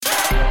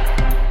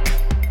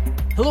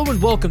Hello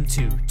and welcome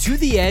to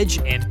the Edge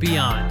and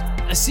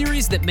Beyond, a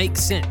series that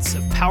makes sense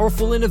of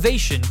powerful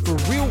innovation for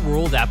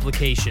real-world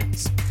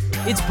applications.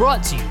 It's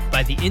brought to you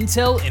by the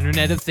Intel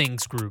Internet of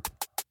Things Group.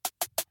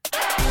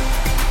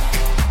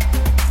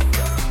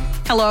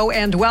 Hello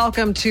and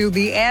welcome to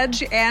The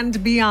Edge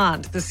and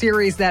Beyond, the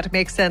series that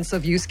makes sense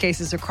of use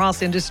cases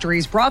across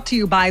industries, brought to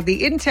you by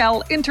the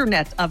Intel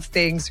Internet of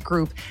Things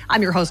Group.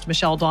 I'm your host,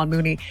 Michelle Dawn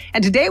Mooney,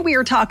 and today we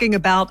are talking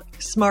about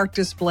smart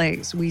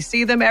displays. We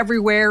see them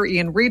everywhere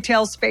in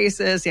retail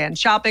spaces and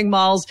shopping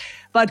malls,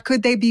 but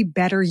could they be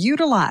better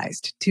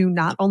utilized to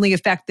not only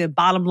affect the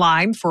bottom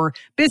line for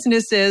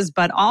businesses,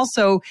 but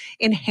also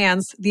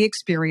enhance the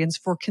experience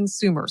for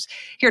consumers?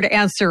 Here to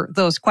answer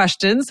those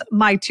questions,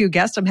 my two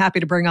guests I'm happy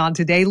to bring on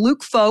today,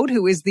 Luc Faude,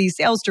 who is the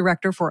Sales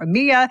Director for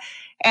EMEA,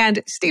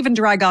 and Stephen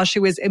Dragosh,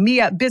 who is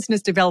EMEA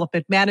Business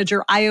Development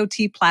Manager,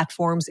 IoT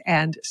Platforms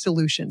and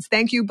Solutions.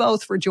 Thank you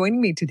both for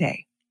joining me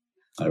today.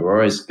 No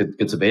worries.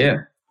 Good to be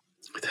here.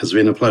 It has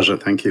been a pleasure.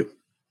 Thank you.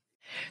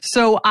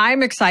 So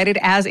I'm excited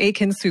as a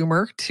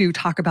consumer to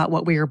talk about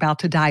what we are about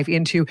to dive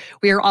into.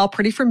 We are all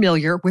pretty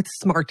familiar with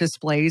smart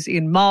displays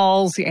in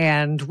malls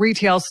and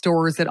retail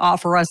stores that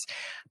offer us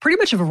pretty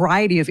much a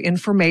variety of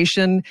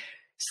information,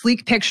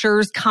 sleek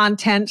pictures,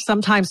 content,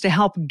 sometimes to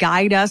help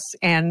guide us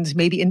and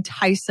maybe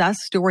entice us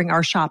during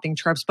our shopping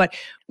trips. But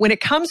when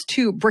it comes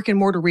to brick and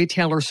mortar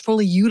retailers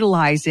fully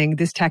utilizing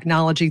this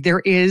technology,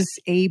 there is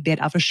a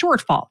bit of a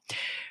shortfall.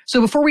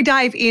 So before we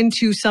dive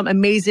into some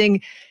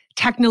amazing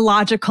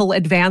technological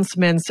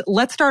advancements,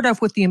 let's start off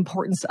with the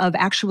importance of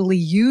actually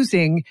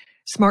using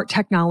smart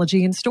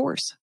technology in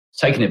stores.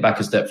 Taking it back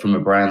a step from a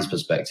brand's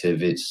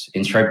perspective, it's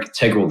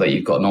integral that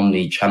you've got an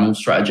omni-channel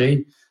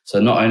strategy. So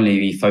not only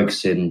are you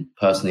focusing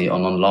personally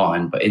on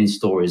online, but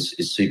in-store is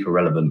super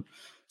relevant.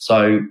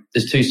 So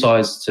there's two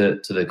sides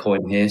to the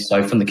coin here.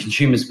 So from the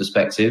consumer's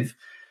perspective,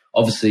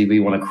 obviously we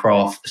want to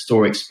craft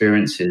store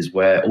experiences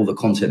where all the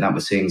content that we're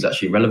seeing is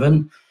actually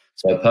relevant.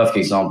 So a perfect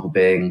example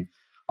being,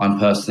 I'm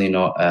personally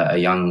not a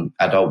young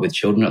adult with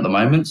children at the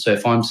moment. So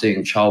if I'm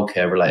seeing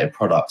childcare related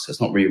products,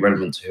 it's not really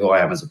relevant to who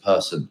I am as a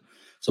person.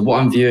 So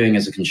what I'm viewing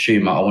as a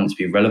consumer, I want it to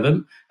be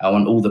relevant. I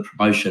want all the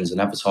promotions and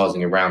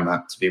advertising around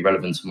that to be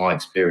relevant to my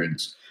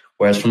experience.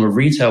 Whereas from a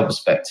retail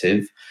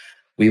perspective,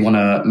 we want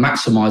to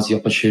maximize the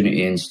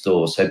opportunity in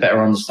store. So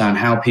better understand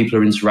how people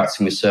are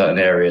interacting with certain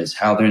areas,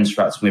 how they're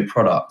interacting with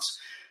products.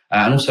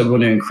 And also we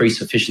want to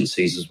increase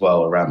efficiencies as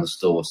well around the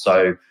store.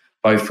 So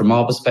both from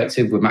our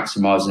perspective, we're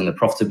maximizing the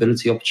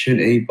profitability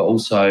opportunity, but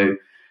also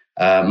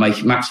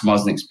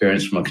maximizing the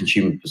experience from a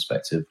consumer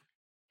perspective.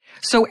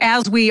 So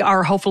as we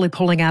are hopefully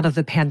pulling out of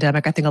the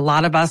pandemic, I think a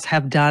lot of us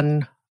have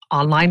done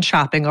online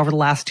shopping over the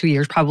last 2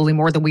 years, probably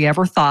more than we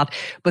ever thought.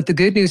 But the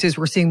good news is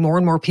we're seeing more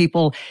and more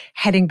people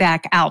heading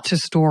back out to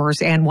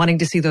stores and wanting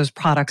to see those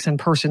products in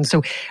person.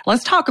 So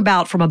let's talk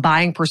about, from a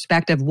buying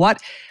perspective,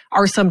 what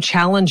are some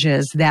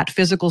challenges that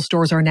physical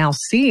stores are now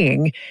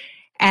seeing,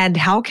 and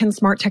how can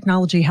smart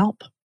technology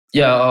help?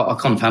 Yeah, I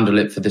can't handle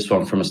it for this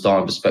one from a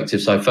styling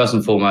perspective. So first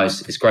and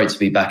foremost, it's great to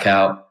be back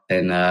out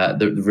in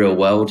the real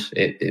world.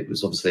 It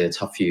was obviously a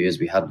tough few years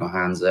we had in our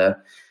hands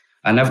there.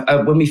 And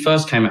when we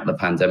first came out of the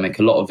pandemic,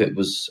 a lot of it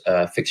was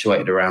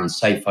fixated around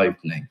safe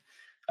opening.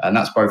 And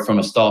that's both from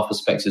a staff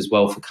perspective as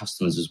well, for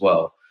customers as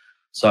well.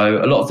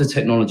 So a lot of the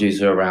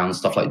technologies are around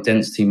stuff like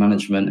density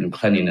management and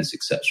cleanliness,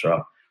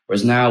 etc.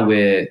 Whereas now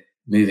we're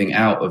moving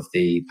out of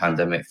the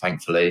pandemic,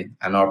 thankfully,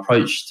 and our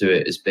approach to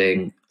it is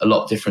being a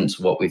lot different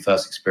to what we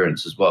first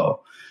experienced as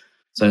well.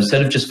 So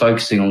instead of just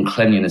focusing on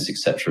cleanliness,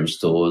 etc. of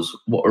stores,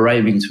 what we're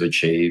aiming to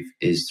achieve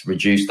is to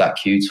reduce that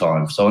queue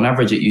time. So on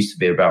average, it used to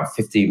be about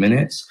 15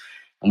 minutes.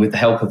 And with the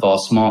help of our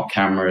smart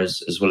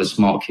cameras, as well as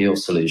smart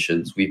kiosk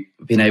solutions, we've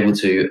been able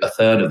to a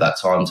third of that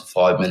time to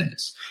 5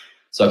 minutes.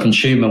 So a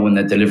consumer, when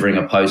they're delivering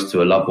a post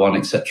to a loved one,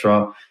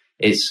 etc.,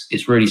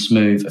 it's really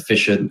smooth,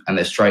 efficient, and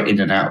they're straight in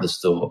and out of the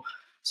store.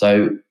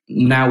 So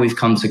now we've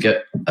come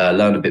to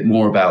learn a bit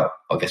more about,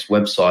 I guess,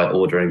 website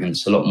ordering, and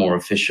it's a lot more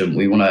efficient.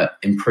 We want to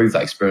improve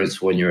that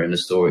experience when you're in the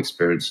store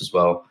experience as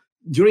well.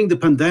 During the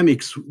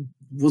pandemics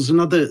was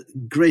another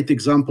great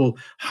example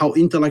how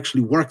Intel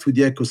actually worked with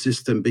the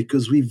ecosystem,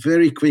 because we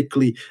very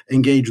quickly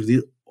engaged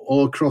with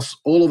all across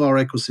all of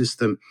our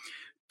ecosystem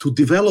to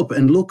develop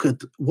and look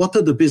at what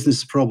are the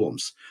business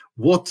problems.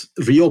 What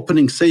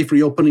safe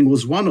reopening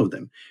was one of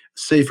them.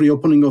 Safe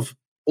reopening of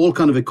all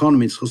kind of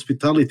economies,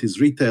 hospitalities,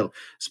 retail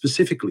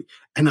specifically.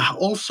 And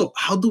also,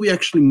 how do we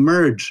actually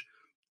merge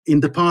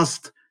in the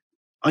past,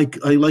 I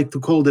like to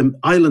call them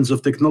islands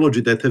of technology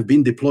that have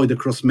been deployed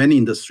across many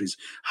industries.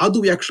 How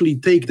do we actually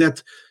take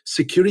that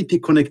security,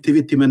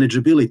 connectivity,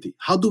 manageability?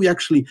 How do we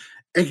actually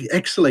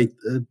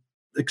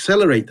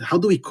accelerate? How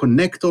do we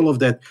connect all of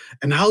that?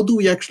 And how do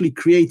we actually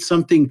create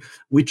something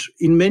which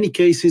in many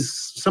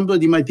cases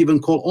somebody might even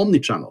call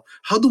omnichannel?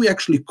 How do we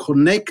actually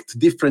connect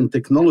different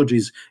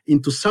technologies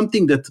into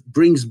something that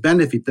brings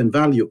benefit and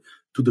value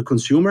to the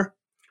consumer,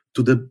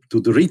 to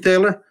the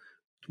retailer,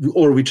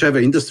 or whichever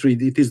industry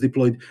it is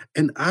deployed,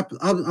 and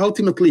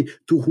ultimately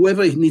to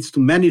whoever needs to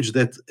manage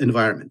that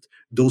environment,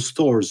 those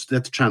stores,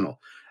 that channel.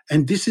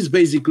 And this is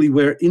basically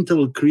where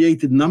Intel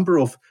created a number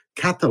of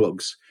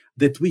catalogs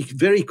that we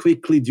very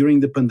quickly,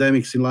 during the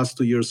pandemics in the last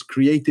 2 years,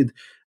 created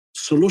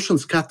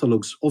solutions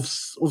catalogs of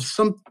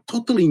some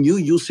totally new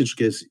usage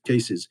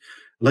cases,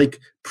 like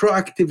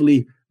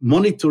proactively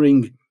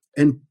monitoring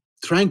and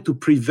trying to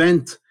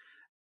prevent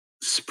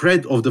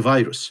spread of the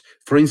virus.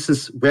 For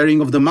instance,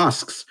 wearing of the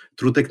masks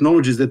through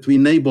technologies that we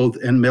enabled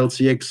and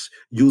MailCX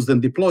used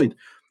and deployed,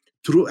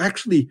 through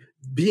actually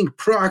being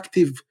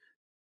proactive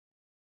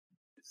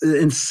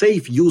and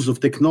safe use of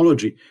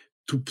technology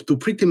to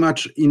pretty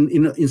much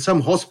in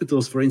some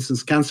hospitals, for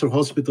instance, cancer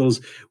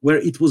hospitals, where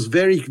it was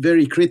very,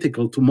 very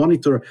critical to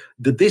monitor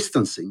the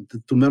distancing,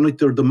 to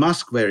monitor the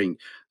mask wearing,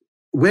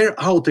 where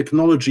our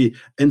technology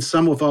and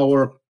some of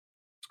our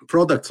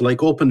products like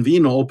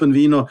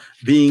OpenVINO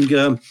being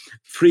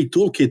free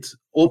toolkit,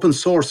 open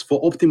source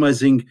for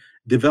optimizing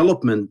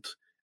development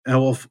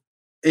of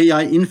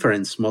AI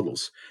inference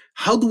models.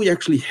 How do we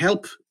actually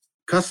help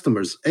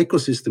customers,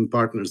 ecosystem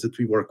partners that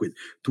we work with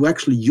to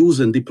actually use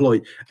and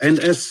deploy? And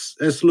as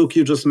Luke,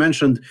 you just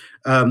mentioned,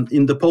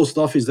 in the post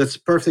office, that's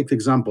a perfect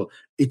example.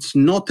 It's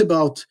not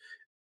about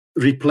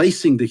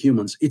replacing the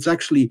humans. It's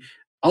actually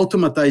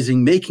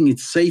automatizing, making it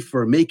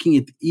safer, making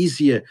it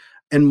easier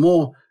and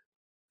more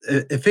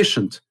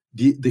efficient,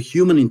 the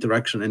human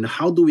interaction. And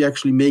how do we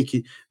actually make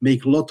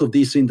a lot of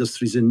these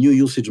industries and new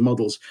usage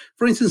models?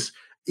 For instance,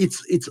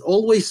 it's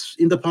always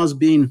in the past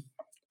been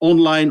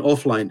online,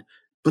 offline.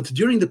 But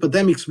during the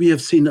pandemics, we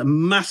have seen a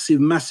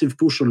massive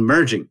push on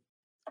merging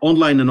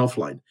online and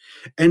offline.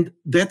 And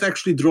that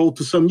actually drove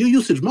to some new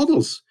usage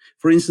models.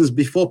 For instance,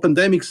 before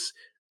pandemics,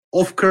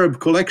 off-curb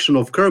collection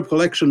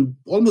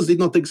almost did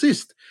not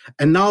exist.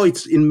 And now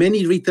it's in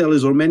many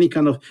retailers or many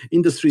kind of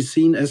industries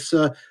seen as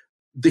a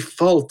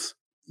default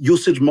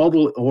usage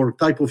model or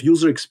type of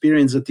user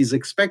experience that is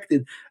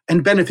expected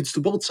and benefits to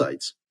both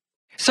sides.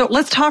 So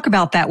let's talk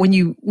about that. When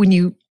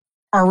you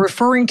are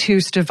referring to,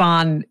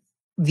 Stefan,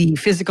 the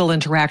physical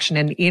interaction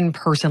and in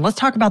person, let's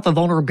talk about the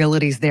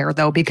vulnerabilities there,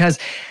 though, because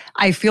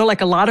I feel like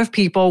a lot of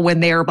people,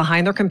 when they are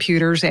behind their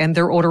computers and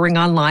they're ordering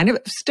online,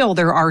 still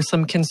there are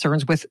some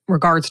concerns with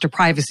regards to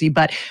privacy.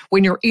 But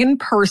when you're in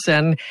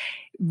person,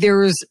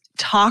 there's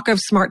talk of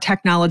smart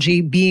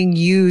technology being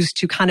used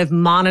to kind of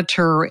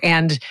monitor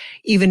and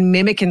even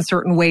mimic in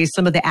certain ways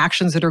some of the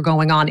actions that are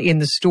going on in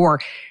the store.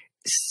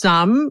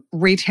 Some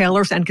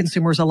retailers and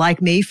consumers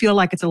alike may feel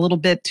like it's a little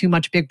bit too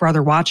much Big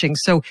Brother watching.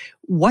 So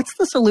what's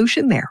the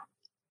solution there?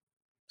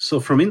 So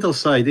from Intel's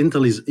side,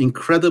 Intel is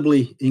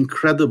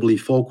incredibly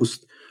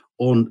focused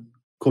on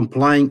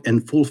complying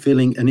and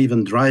fulfilling and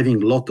even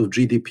driving a lot of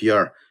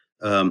GDPR,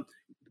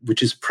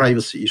 which is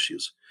privacy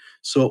issues.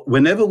 So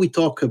whenever we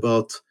talk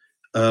about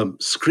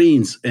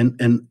screens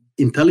and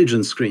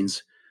intelligent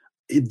screens,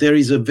 there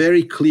is a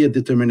very clear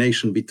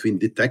determination between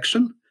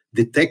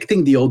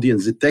detecting the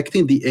audience,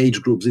 detecting the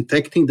age groups,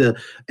 detecting the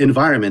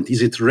environment.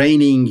 Is it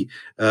raining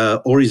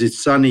or is it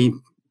sunny?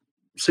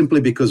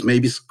 Simply because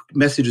maybe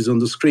messages on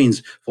the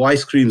screens for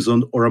ice creams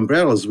or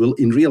umbrellas will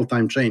in real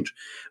time change,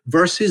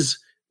 versus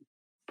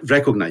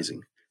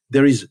recognizing.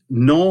 There is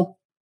no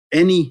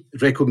any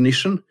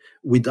recognition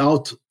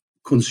without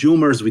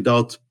consumers,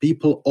 without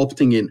people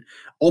opting in.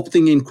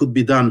 Opting in could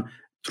be done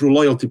through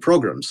loyalty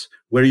programs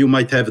where you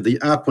might have the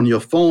app on your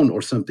phone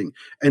or something.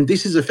 And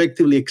this is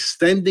effectively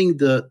extending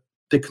the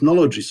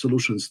technology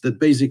solutions that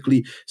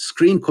basically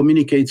screen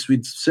communicates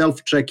with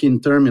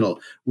self-check-in terminal,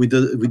 with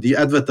the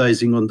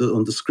advertising on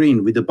the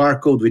screen, with the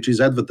barcode which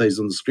is advertised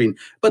on the screen,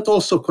 but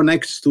also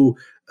connects to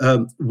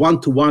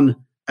one-to-one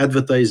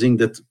advertising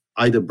that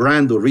either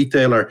brand or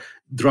retailer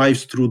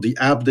drives through the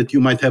app that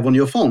you might have on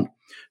your phone.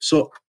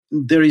 So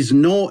there is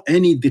no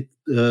any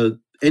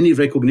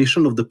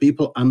recognition of the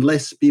people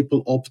unless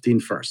people opt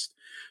in first.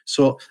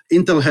 So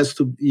Intel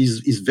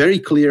is very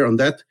clear on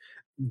that.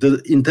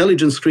 The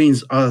intelligent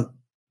screens are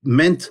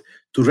meant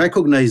to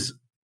recognize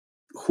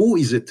who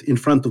is it in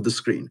front of the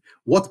screen,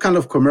 what kind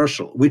of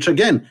commercial, which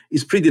again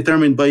is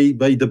predetermined by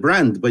the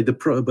brand, by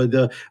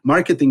the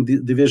marketing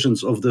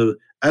divisions of the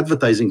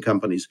advertising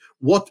companies.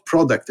 What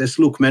product, as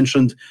Luke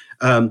mentioned,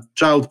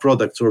 child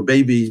products or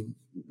baby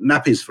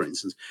nappies, for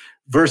instance,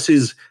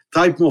 versus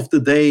time of the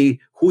day,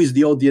 who is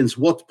the audience,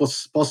 what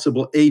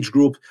possible age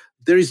group.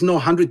 There is no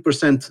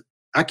 100%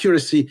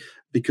 accuracy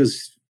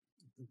because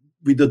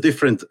with the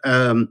different,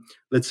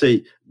 let's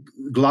say,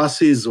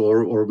 glasses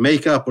or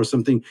makeup or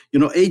something,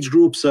 age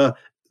groups are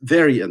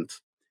variant,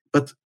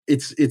 but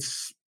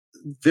it's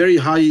very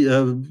high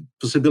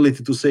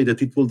possibility to say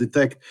that it will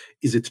detect,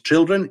 is it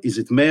children, is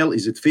it male,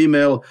 is it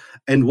female,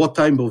 and what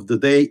time of the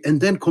day,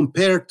 and then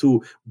compare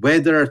to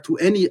weather, to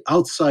any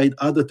outside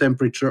other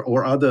temperature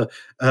or other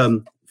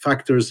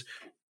factors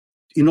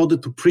in order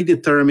to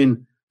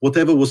predetermine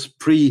whatever was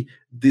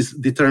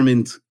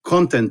predetermined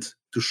content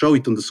to show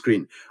it on the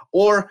screen.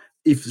 Or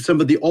if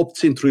somebody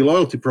opts into a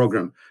loyalty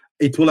program,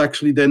 it will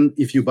actually then,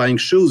 if you're buying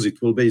shoes,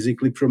 it will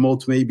basically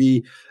promote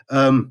maybe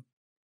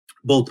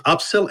both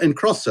upsell and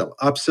cross-sell.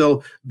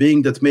 Upsell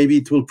being that maybe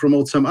it will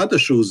promote some other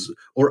shoes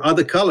or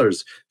other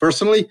colors.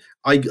 Personally,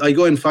 I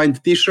go and find a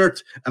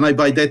T-shirt and I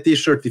buy that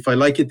T-shirt. If I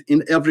like it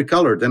in every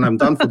color, then I'm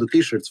done for the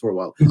T-shirts for a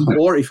while.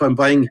 Or if I'm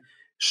buying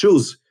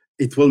shoes,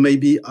 it will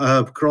maybe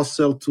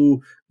cross-sell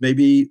to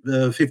maybe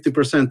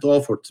 50%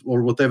 off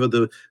or whatever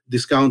the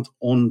discount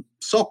on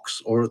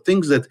socks or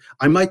things that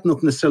I might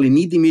not necessarily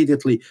need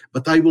immediately,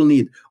 but I will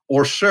need.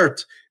 Or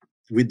shirt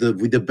with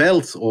the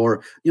belt,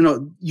 or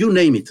you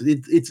name it.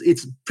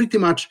 It's pretty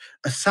much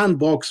a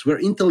sandbox where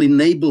Intel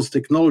enables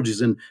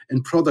technologies and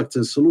products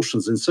and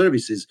solutions and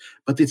services,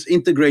 but it's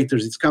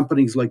integrators, it's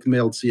companies like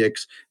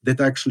MLCX that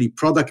actually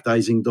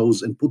productizing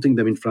those and putting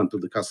them in front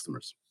of the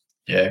customers.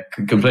 Yeah,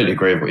 completely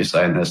agree with what you're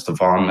saying there,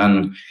 Stefan.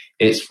 And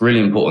it's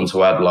really important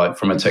to add, like,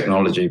 from a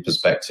technology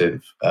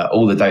perspective,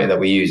 all the data that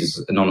we use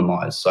is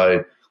anonymized.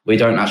 So we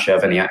don't actually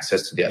have any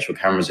access to the actual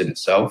cameras in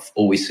itself.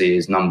 All we see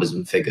is numbers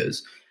and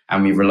figures,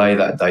 and we relay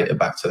that data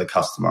back to the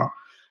customer.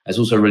 It's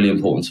also really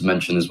important to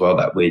mention as well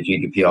that we're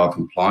GDPR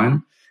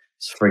compliant.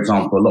 So, for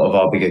example, a lot of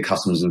our bigger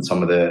customers in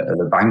some of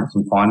the banks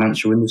and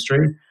financial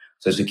industry.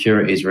 So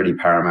security is really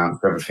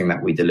paramount for everything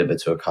that we deliver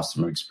to a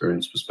customer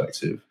experience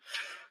perspective.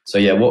 So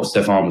yeah, what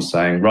Stefan was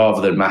saying,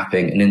 rather than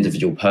mapping an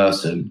individual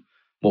person,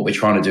 what we're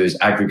trying to do is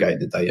aggregate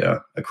the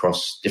data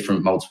across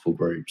different multiple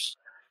groups.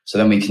 So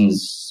then we can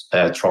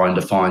try and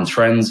define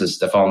trends, as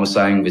Stefan was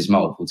saying, with his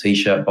multiple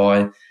T-shirt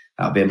buy.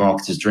 That would be a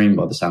marketer's dream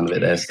by the sound of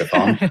it there,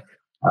 Stefan.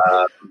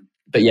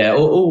 But yeah,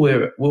 all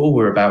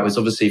we're about is,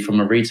 obviously from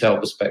a retail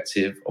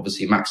perspective,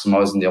 obviously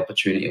maximising the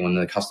opportunity when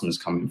the customer's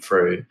coming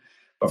through.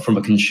 But from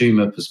a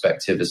consumer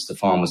perspective, as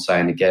Stefan was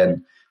saying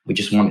again, we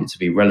just want it to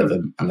be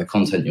relevant, and the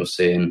content you're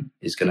seeing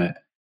is going to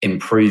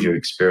improve your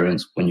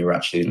experience when you're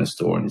actually in the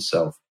store in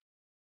itself.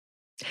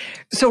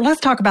 So let's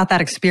talk about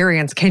that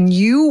experience. Can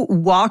you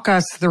walk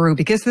us through,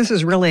 because this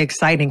is really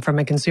exciting from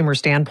a consumer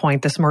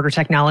standpoint, the smarter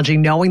technology,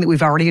 knowing that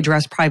we've already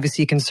addressed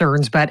privacy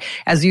concerns. But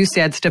as you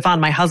said, Stefan,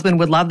 my husband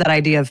would love that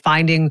idea of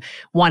finding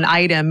one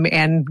item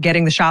and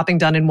getting the shopping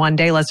done in one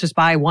day. Let's just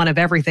buy one of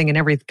everything in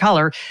every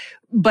color.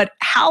 But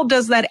how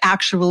does that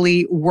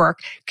actually work?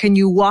 Can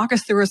you walk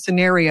us through a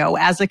scenario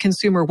as a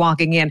consumer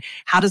walking in?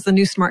 How does the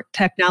new smart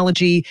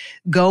technology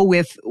go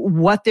with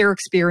what they're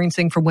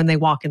experiencing from when they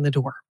walk in the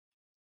door?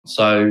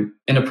 So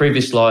in a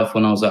previous life,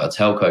 when I was at a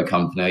telco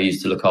company, I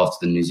used to look after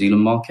the New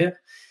Zealand market.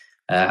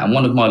 And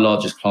one of my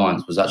largest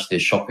clients was actually a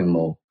shopping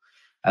mall.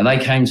 And they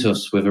came to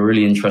us with a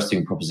really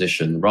interesting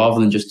proposition. Rather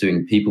than just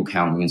doing people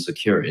counting and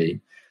security,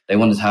 they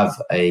wanted to have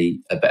a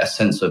better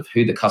sense of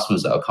who the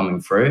customers that are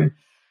coming through,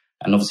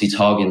 and obviously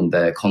targeting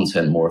their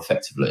content more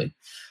effectively.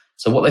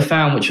 So what they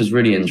found, which was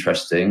really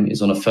interesting,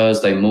 is on a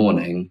Thursday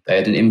morning, they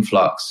had an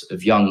influx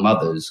of young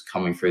mothers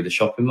coming through the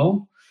shopping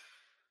mall.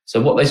 So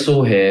what they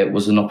saw here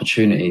was an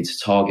opportunity to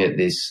target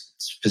this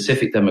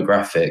specific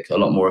demographic a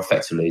lot more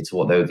effectively to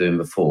what they were doing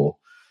before.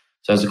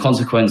 So as a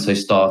consequence, they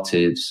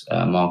started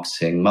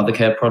marketing mother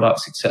care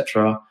products,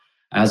 etc.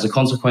 And as a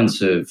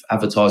consequence of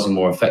advertising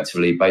more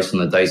effectively based on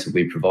the data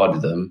we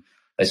provided them,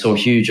 they saw a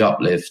huge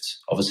uplift,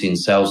 obviously, in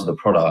sales of the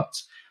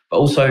product. But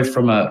also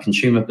from a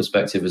consumer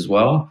perspective as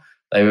well,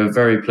 they were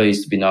very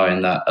pleased to be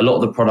knowing that a lot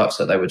of the products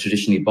that they were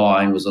traditionally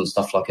buying was on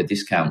stuff like a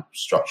discount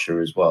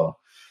structure as well.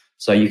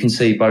 So you can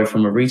see both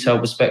from a retail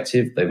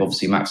perspective, they've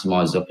obviously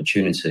maximized the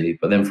opportunity,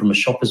 but then from a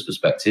shopper's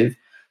perspective,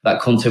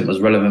 that content was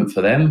relevant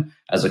for them.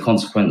 As a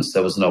consequence,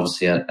 there was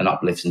obviously an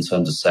uplift in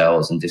terms of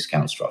sales and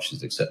discount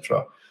structures,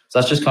 etc. So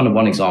that's just kind of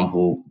one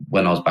example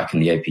when I was back in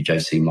the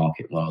APJC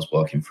market when I was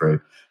working through.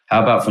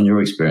 How about from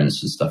your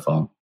experience,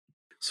 Stefan?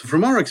 So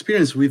from our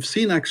experience, we've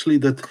seen actually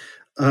that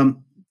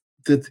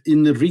that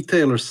in the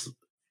retailers'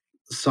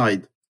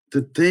 side,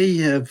 that they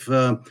have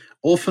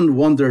often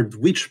wondered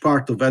which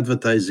part of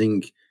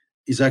advertising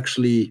is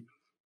actually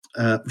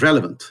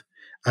relevant.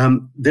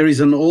 There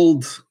is an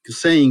old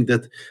saying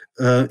that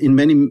in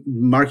many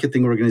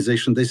marketing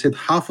organizations, they said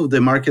half of the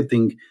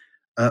marketing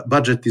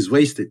budget is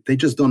wasted. They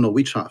just don't know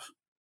which half.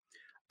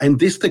 And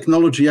this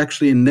technology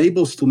actually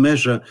enables to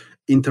measure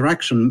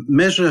interaction,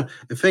 measure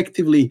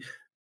effectively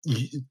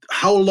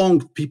how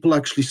long people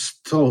actually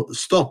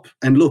stop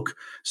and look.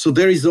 So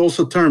there is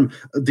also a term,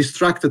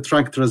 distract,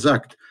 attract,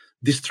 transact.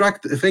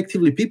 Distract,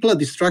 effectively, people are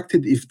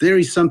distracted if there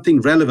is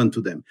something relevant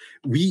to them.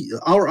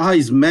 Our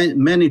eyes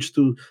manage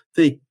to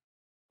take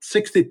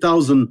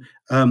 60,000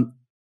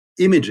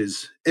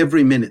 images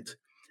every minute,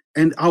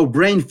 and our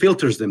brain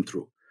filters them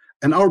through.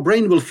 And our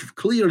brain will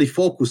clearly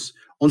focus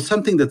on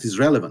something that is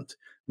relevant.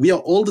 We are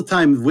all the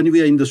time, when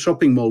we are in the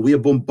shopping mall, we are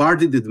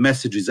bombarded with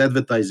messages,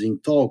 advertising,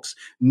 talks,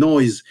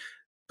 noise,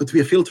 but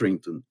we are filtering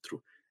them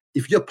through.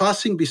 If you're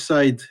passing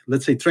beside,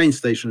 let's say, train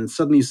station, and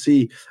suddenly you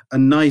see a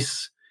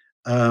nice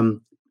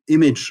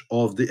image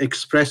of the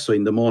espresso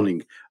in the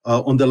morning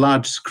on the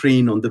large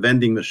screen on the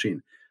vending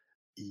machine,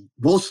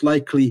 most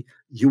likely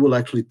you will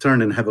actually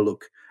turn and have a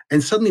look.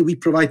 And suddenly we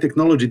provide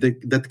technology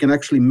that can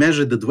actually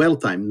measure the dwell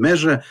time,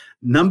 measure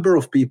number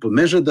of people,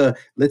 measure the,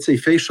 let's say,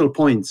 facial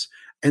points,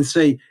 and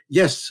say,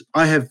 yes,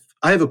 I have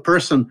a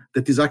person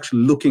that is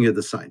actually looking at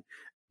the sign.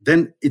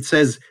 Then it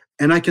says,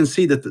 and I can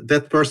see that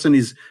that person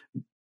is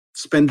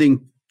spending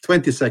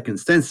 20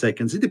 seconds, 10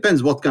 seconds. It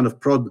depends what kind of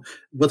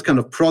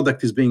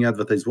product is being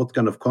advertised, what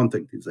kind of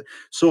content is there.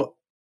 So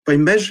by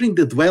measuring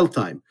the dwell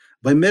time,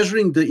 by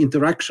measuring the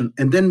interaction,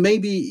 and then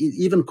maybe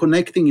even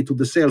connecting it to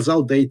the sales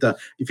out data,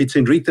 if it's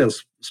in retail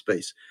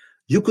space,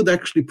 you could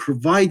actually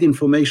provide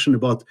information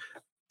about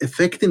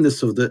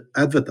effectiveness of the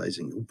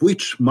advertising,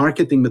 which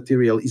marketing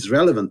material is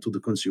relevant to the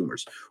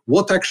consumers,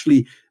 what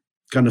actually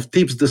kind of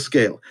tips the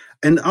scale.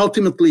 And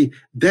ultimately,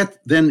 that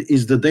then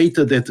is the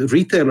data that a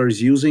retailer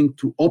is using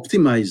to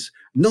optimize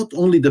not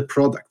only the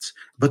products,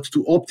 but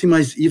to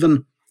optimize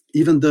even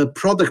the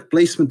product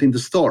placement in the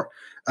store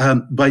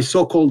by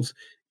so-called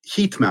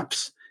heat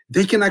maps.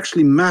 They can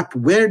actually map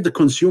where the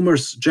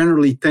consumers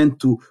generally tend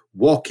to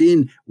walk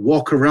in,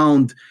 walk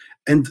around.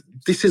 And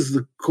this is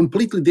a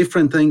completely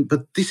different thing,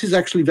 but this is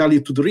actually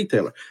value to the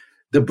retailer.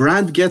 The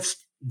brand gets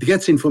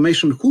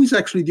information, who is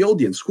actually the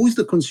audience, who is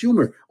the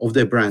consumer of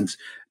their brands,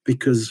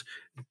 because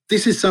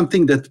this is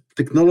something that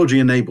technology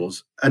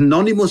enables.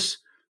 Anonymous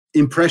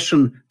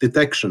impression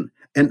detection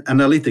and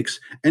analytics.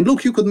 And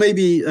look, you could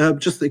maybe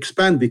just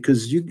expand,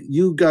 because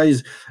you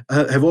guys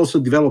have also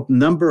developed a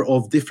number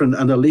of different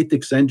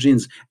analytics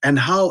engines, and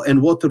how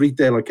and what the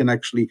retailer can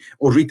actually,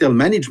 or retail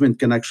management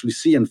can actually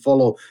see and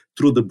follow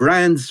through the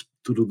brands,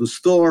 through the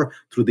store,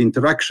 through the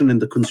interaction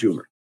and the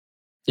consumer.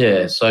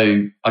 Yeah,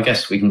 so I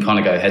guess we can kind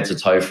of go head to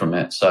toe from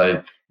it. So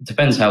it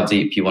depends how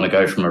deep you want to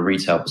go from a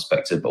retail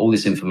perspective, but all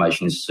this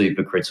information is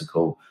super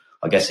critical,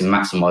 I guess, in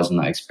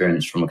maximizing that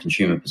experience from a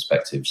consumer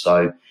perspective.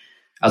 So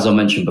as I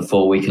mentioned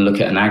before, we can look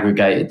at an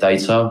aggregated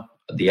data,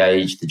 the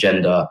age, the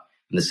gender,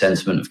 and the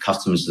sentiment of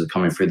customers that are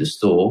coming through the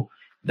store.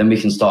 Then we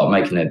can start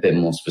making it a bit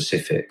more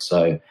specific.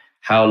 So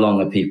how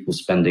long are people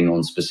spending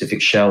on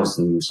specific shelves, as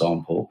an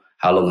example?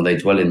 How long are they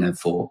dwelling there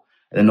for?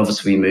 And then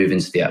obviously we move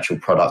into the actual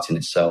product in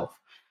itself.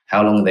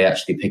 How long are they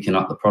actually picking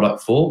up the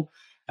product for?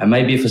 And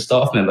maybe if a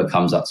staff member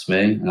comes up to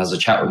me and has a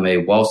chat with me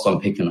whilst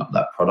I'm picking up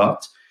that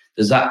product,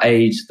 does that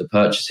aid the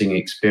purchasing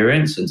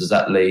experience? And does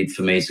that lead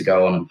for me to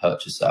go on and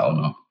purchase that or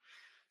not?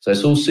 So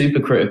it's all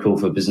super critical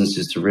for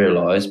businesses to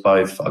realise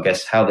both, I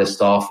guess, how their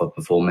staff are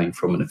performing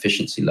from an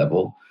efficiency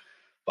level,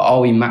 but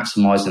are we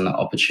maximising that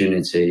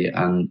opportunity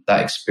and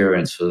that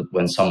experience for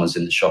when someone's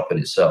in the shop in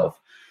itself?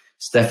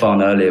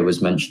 Stefan earlier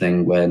was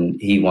mentioning when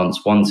he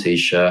wants one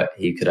T-shirt,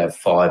 he could have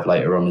 5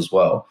 later on as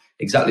well.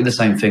 Exactly the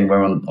same thing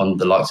where on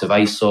the likes of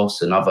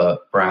ASOS and other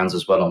brands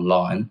as well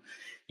online,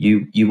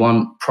 you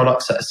want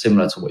products that are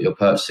similar to what you're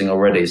purchasing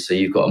already, so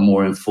you've got a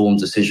more informed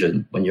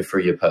decision when you're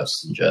through your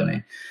purchasing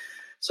journey.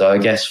 So I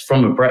guess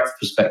from a breadth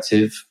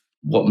perspective,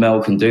 what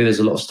Mel can do, there's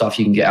a lot of stuff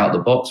you can get out of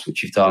the box,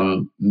 which you've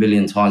done a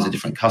million times with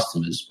different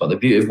customers. But the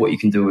beauty of what you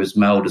can do is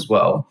Meld as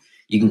well.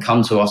 You can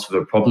come to us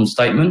with a problem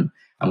statement,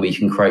 and we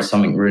can create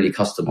something really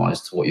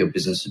customized to what your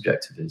business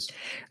objective is.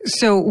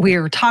 So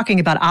we're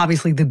talking about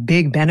obviously the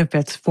big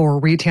benefits for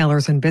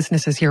retailers and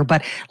businesses here,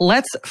 but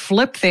let's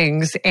flip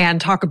things and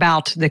talk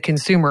about the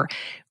consumer.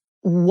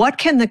 What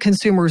can the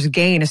consumers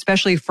gain,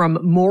 especially from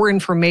more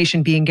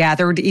information being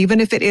gathered, even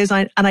if it is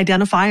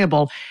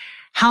unidentifiable?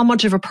 How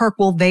much of a perk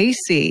will they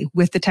see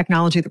with the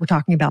technology that we're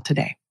talking about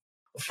today?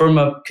 From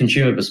a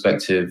consumer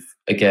perspective,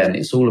 again,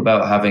 it's all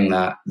about having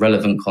that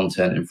relevant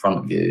content in front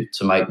of you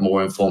to make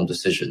more informed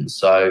decisions.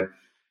 So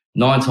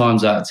 9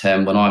 times out of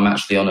 10, when I'm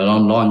actually on an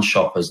online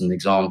shop, as an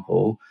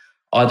example,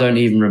 I don't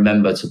even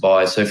remember to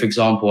buy. So for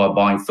example, I'm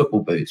buying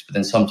football boots, but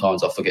then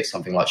sometimes I forget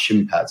something like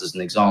shin pads, as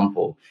an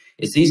example.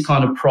 It's these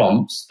kind of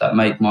prompts that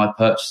make my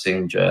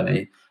purchasing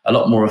journey a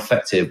lot more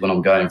effective when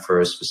I'm going for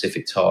a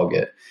specific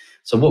target.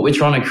 So what we're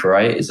trying to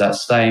create is that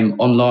same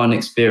online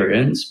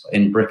experience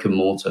in brick and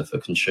mortar for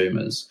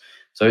consumers.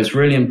 So it's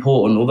really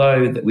important,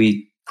 although that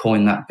we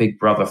coined that big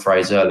brother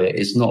phrase earlier,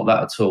 it's not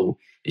that at all.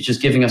 It's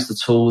just giving us the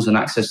tools and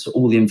access to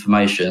all the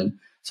information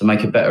to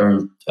make a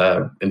better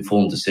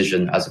informed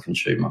decision as a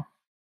consumer.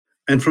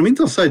 And from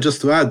Intel's side, just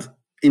to add,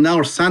 in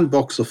our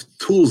sandbox of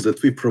tools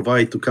that we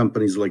provide to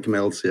companies like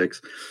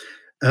MeldCX,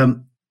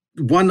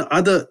 one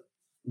other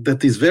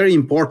that is very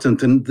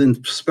important, and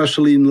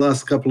especially in the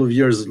last couple of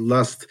years,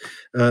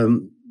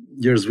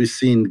 years we've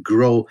seen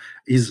grow,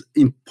 is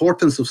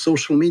importance of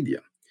social media.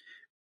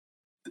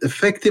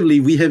 Effectively,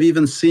 we have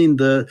even seen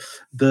the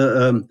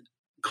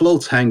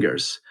clothes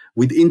hangers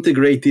with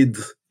integrated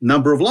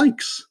number of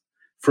likes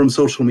from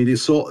social media.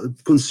 So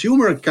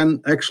consumer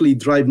can actually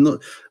drive,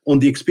 on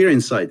the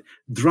experience side,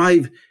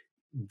 drive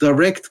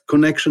direct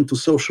connection to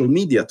social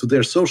media, to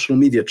their social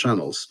media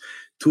channels,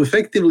 to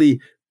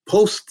effectively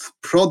post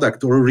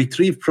product or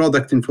retrieve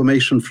product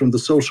information from the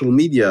social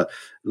media,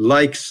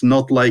 likes,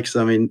 not likes,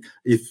 I mean,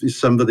 if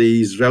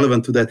somebody is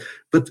relevant to that.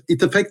 But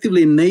it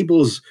effectively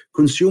enables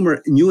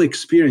consumer new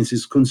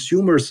experiences,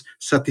 consumers'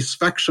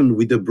 satisfaction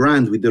with the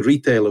brand, with the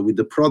retailer, with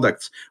the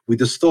products, with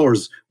the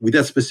stores, with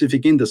that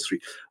specific industry.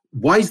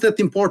 Why is that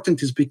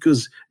important? Is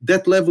because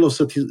that level of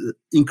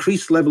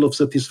increased level of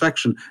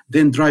satisfaction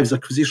then drives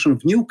acquisition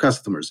of new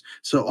customers.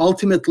 So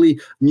ultimately,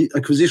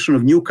 acquisition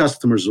of new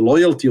customers,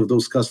 loyalty of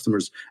those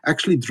customers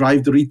actually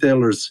drive the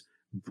retailers'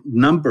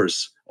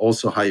 numbers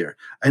also higher.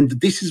 And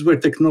this is where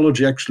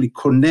technology actually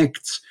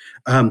connects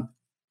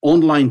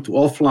online to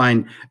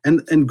offline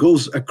and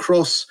goes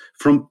across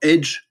from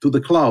edge to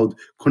the cloud,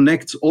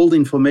 connects all the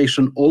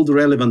information, all the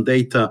relevant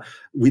data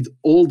with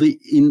all the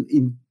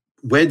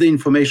weather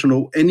information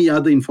or any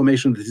other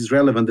information that is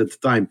relevant at the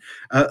time.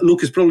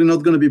 Luke is probably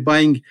not going to be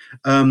buying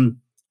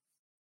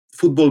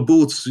football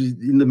boots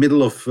in the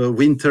middle of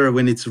winter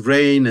when it's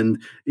rain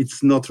and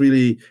it's not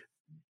really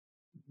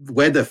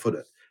weather for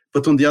that.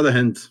 But on the other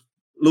hand,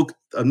 look,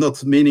 I'm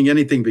not meaning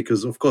anything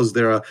because, of course,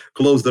 there are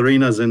closed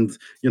arenas and,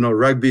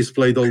 rugby is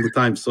played all the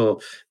time. So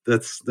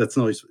that's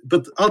noise.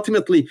 But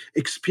ultimately,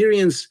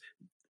 experience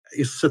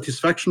is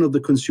satisfaction of the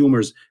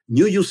consumers,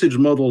 new usage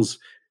models,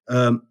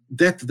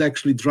 that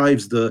actually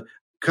drives the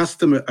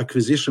customer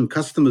acquisition,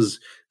 customers'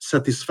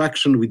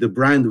 satisfaction with the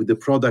brand, with the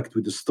product,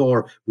 with the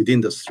store, with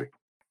industry.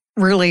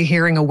 Really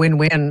hearing a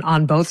win-win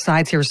on both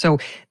sides here. So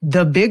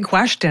the big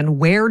question,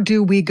 where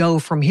do we go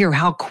from here?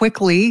 How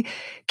quickly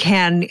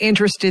can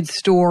interested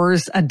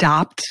stores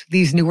adopt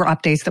these newer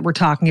updates that we're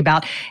talking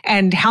about?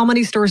 And how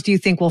many stores do you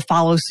think will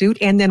follow suit?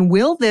 And then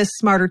will this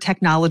smarter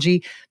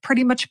technology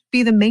pretty much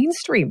be the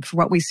mainstream for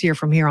what we see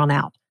from here on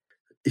out?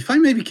 If I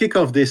maybe kick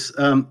off this,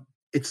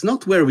 it's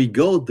not where we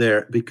go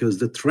there because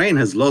the train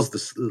has left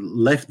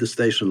the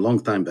station a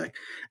long time back.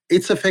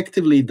 It's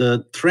effectively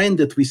the trend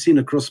that we've seen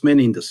across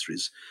many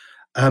industries.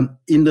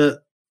 In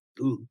the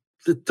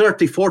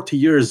 30, 40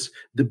 years,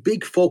 the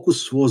big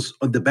focus was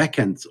on the back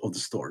end of the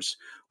stores,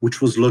 which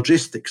was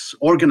logistics,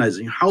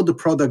 organizing how the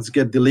products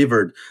get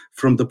delivered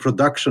from the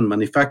production,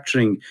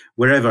 manufacturing,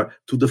 wherever,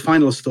 to the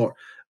final store.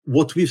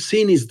 What we've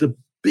seen is the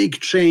big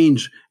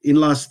change in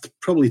last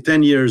probably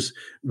 10 years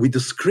with the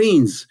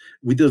screens,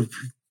 with the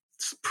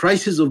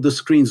prices of the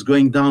screens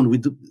going down,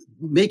 with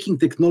making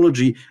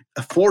technology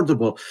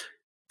affordable,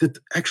 that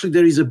actually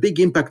there is a big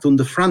impact on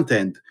the front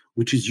end,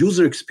 which is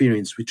user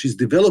experience, which is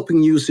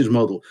developing usage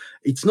model.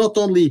 It's not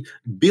only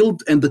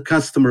build and the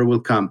customer will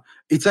come.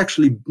 It's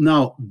actually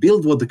now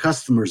build what the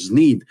customers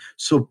need.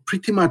 So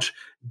pretty much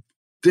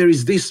there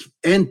is this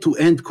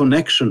end-to-end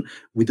connection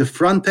with the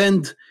front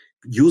end,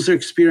 user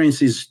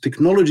experiences,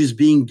 technologies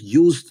being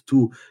used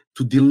to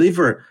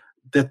deliver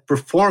that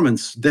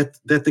performance,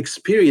 that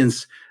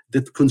experience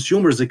that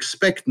consumers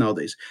expect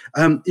nowadays.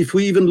 If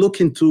we even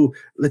look into,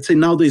 let's say,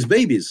 nowadays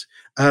babies,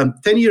 10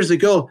 years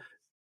ago,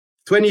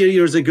 20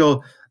 years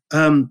ago,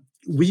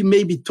 we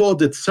maybe thought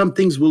that some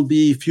things will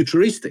be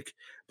futuristic.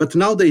 But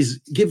nowadays,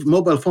 give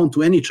mobile phone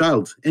to any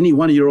child, any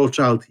 1-year-old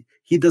child.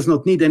 He does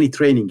not need any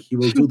training. He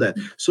will do that.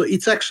 So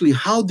it's actually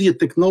how the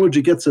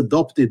technology gets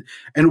adopted.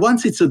 And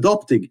once it's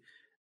adopted,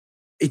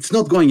 it's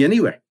not going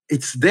anywhere.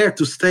 It's there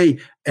to stay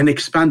and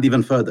expand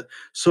even further.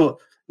 So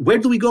where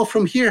do we go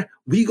from here?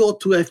 We go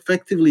to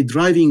effectively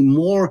driving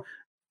more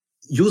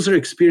user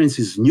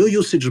experiences, new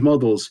usage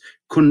models,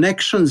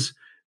 connections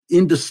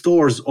in the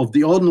stores of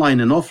the online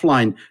and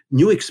offline,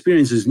 new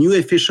experiences, new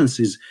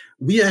efficiencies.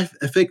 We are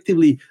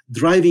effectively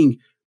driving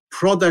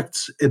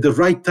products at the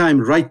right time,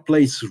 right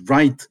place,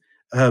 right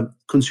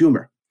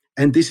consumer.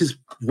 And this is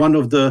one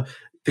of the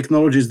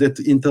technologies that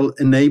Intel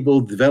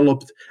enabled,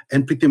 developed,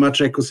 and pretty much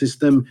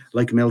ecosystem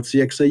like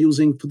MeltCX are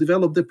using to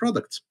develop their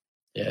products.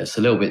 Yeah, it's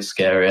a little bit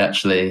scary,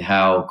 actually,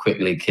 how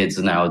quickly kids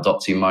are now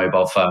adopting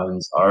mobile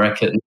phones. I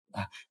reckon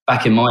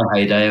back in my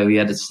heyday, we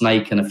had a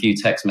snake and a few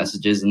text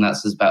messages, and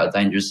that's about as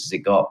dangerous as it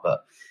got.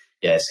 But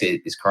yeah,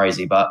 it's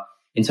crazy. But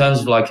in terms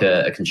of like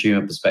a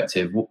consumer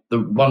perspective,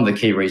 one of the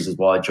key reasons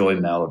why I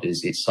joined Meld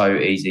is it's so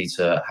easy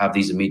to have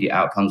these immediate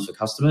outcomes for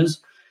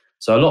customers.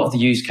 So a lot of the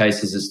use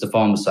cases, as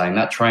Stefan was saying,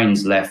 that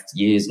train's left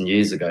years and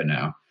years ago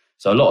now.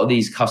 So a lot of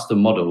these custom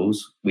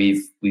models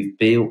we've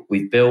built,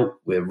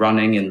 we're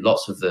running in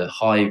lots of the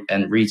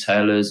high-end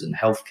retailers and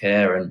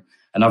healthcare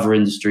and other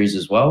industries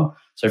as well.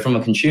 So from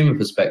a consumer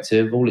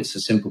perspective, all it's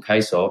a simple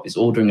case of is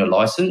ordering a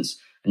license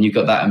and you've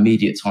got that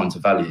immediate time to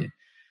value.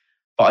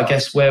 But I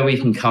guess where we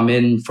can come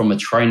in from a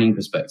training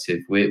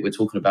perspective, we're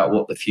talking about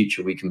what the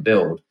future we can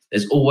build.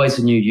 There's always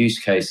a new use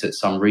case that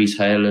some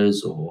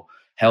retailers or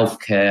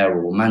healthcare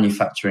or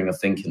manufacturing are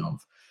thinking of.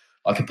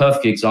 Like a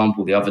perfect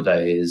example the other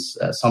day is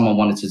someone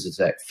wanted to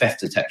detect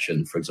theft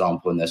detection, for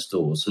example, in their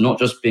stores. So not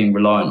just being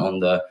reliant on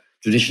the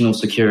traditional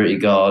security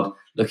guard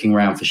looking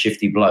around for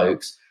shifty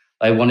blokes,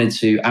 they wanted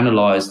to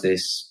analyze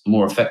this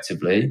more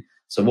effectively.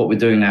 So what we're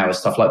doing now is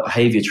stuff like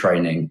behavior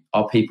training.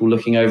 Are people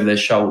looking over their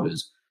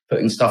shoulders,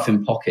 putting stuff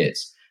in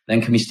pockets?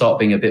 Then can we start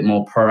being a bit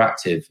more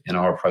proactive in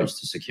our approach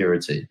to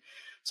security?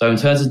 So in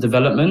terms of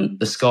development,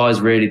 the sky's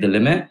really the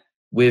limit.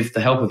 With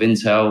the help of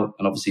Intel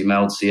and obviously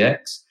MeldCX,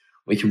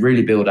 we can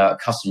really build out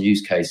custom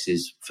use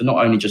cases for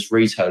not only just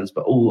retailers,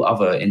 but all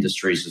other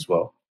industries as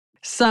well.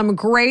 Some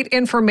great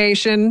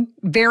information,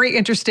 very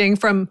interesting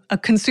from a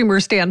consumer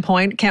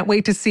standpoint. Can't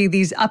wait to see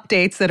these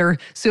updates that are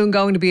soon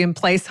going to be in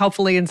place,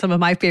 hopefully in some of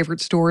my favorite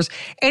stores.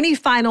 Any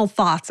final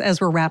thoughts as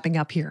we're wrapping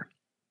up here?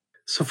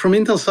 So from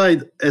Intel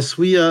side, as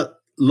we are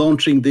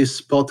launching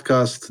this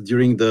podcast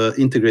during the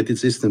Integrated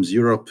Systems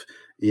Europe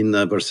in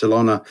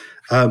Barcelona.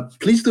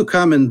 Please do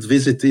come and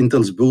visit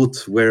Intel's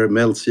booth where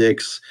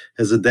MeldCX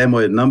has a demo.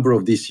 A number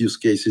of these use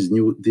cases,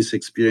 these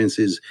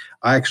experiences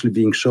are actually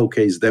being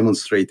showcased,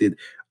 demonstrated,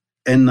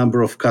 and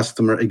number of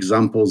customer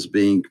examples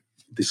being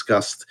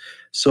discussed.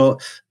 So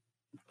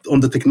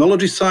on the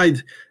technology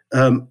side,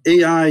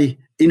 AI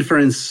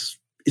inference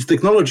is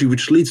technology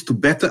which leads to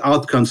better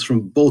outcomes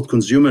from both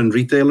consumer and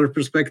retailer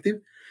perspective,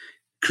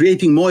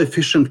 creating more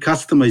efficient,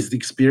 customized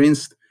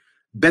experience,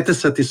 better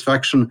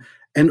satisfaction,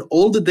 and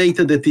all the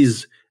data that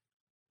is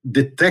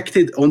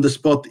detected on the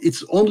spot,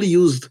 it's only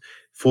used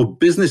for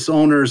business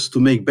owners to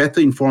make better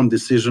informed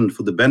decisions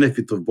for the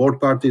benefit of both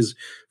parties,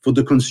 for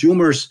the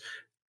consumers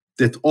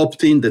that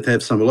opt in, that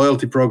have some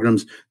loyalty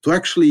programs, to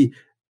actually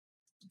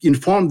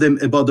inform them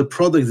about the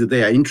product that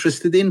they are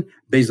interested in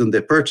based on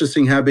their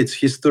purchasing habits,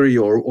 history,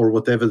 or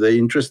whatever their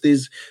interest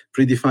is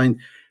predefined.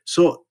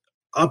 So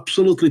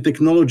absolutely,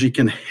 technology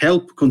can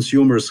help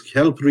consumers,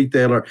 help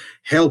retailer,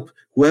 help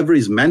whoever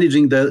is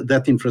managing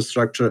that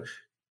infrastructure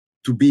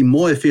to be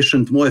more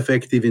efficient, more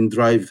effective in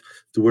drive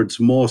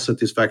towards more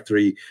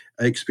satisfactory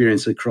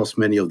experience across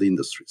many of the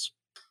industries.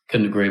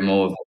 Couldn't agree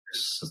more with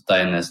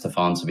staying there,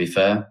 Stefan, to be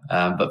fair.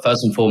 But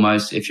first and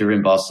foremost, if you're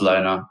in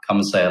Barcelona, come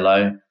and say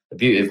hello. The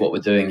beauty of what we're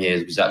doing here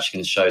is we're actually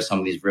going to show some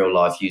of these real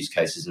life use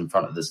cases in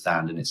front of the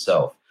stand in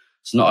itself.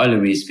 So not only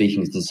are we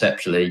speaking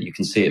conceptually, you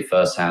can see it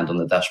firsthand on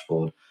the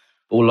dashboard.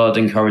 All I'd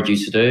encourage you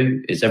to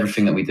do is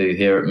everything that we do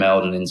here at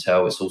Meld and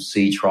Intel, it's all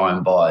see, try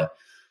and buy.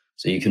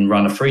 So you can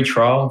run a free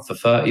trial for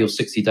 30 or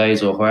 60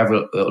 days or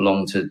however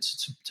long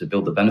to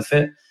build the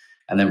benefit.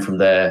 And then from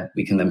there,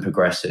 we can then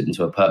progress it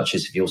into a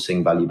purchase if you're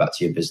seeing value back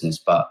to your business.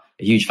 But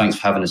a huge thanks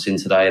for having us in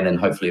today. And then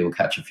hopefully we'll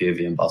catch a few of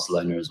you in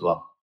Barcelona as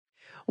well.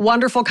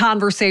 Wonderful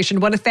conversation. I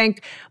want to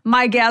thank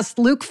my guests,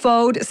 Luc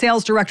Faude,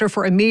 Sales Director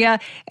for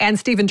EMEA, and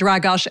Stephen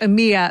Dragosh,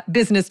 EMEA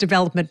Business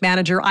Development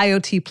Manager,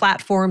 IoT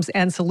Platforms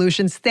and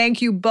Solutions.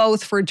 Thank you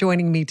both for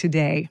joining me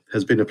today. It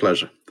has been a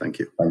pleasure. Thank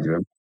you. Thank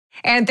you.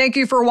 And thank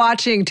you for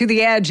watching To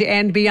the Edge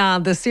and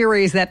Beyond, the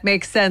series that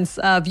makes sense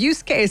of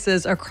use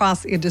cases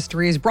across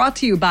industries, brought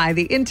to you by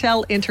the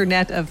Intel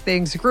Internet of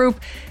Things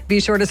Group. Be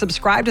sure to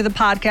subscribe to the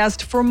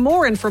podcast for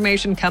more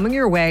information coming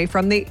your way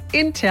from the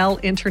Intel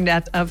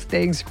Internet of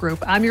Things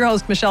Group. I'm your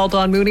host, Michelle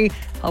Dawn Mooney.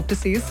 Hope to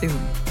see you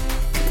soon.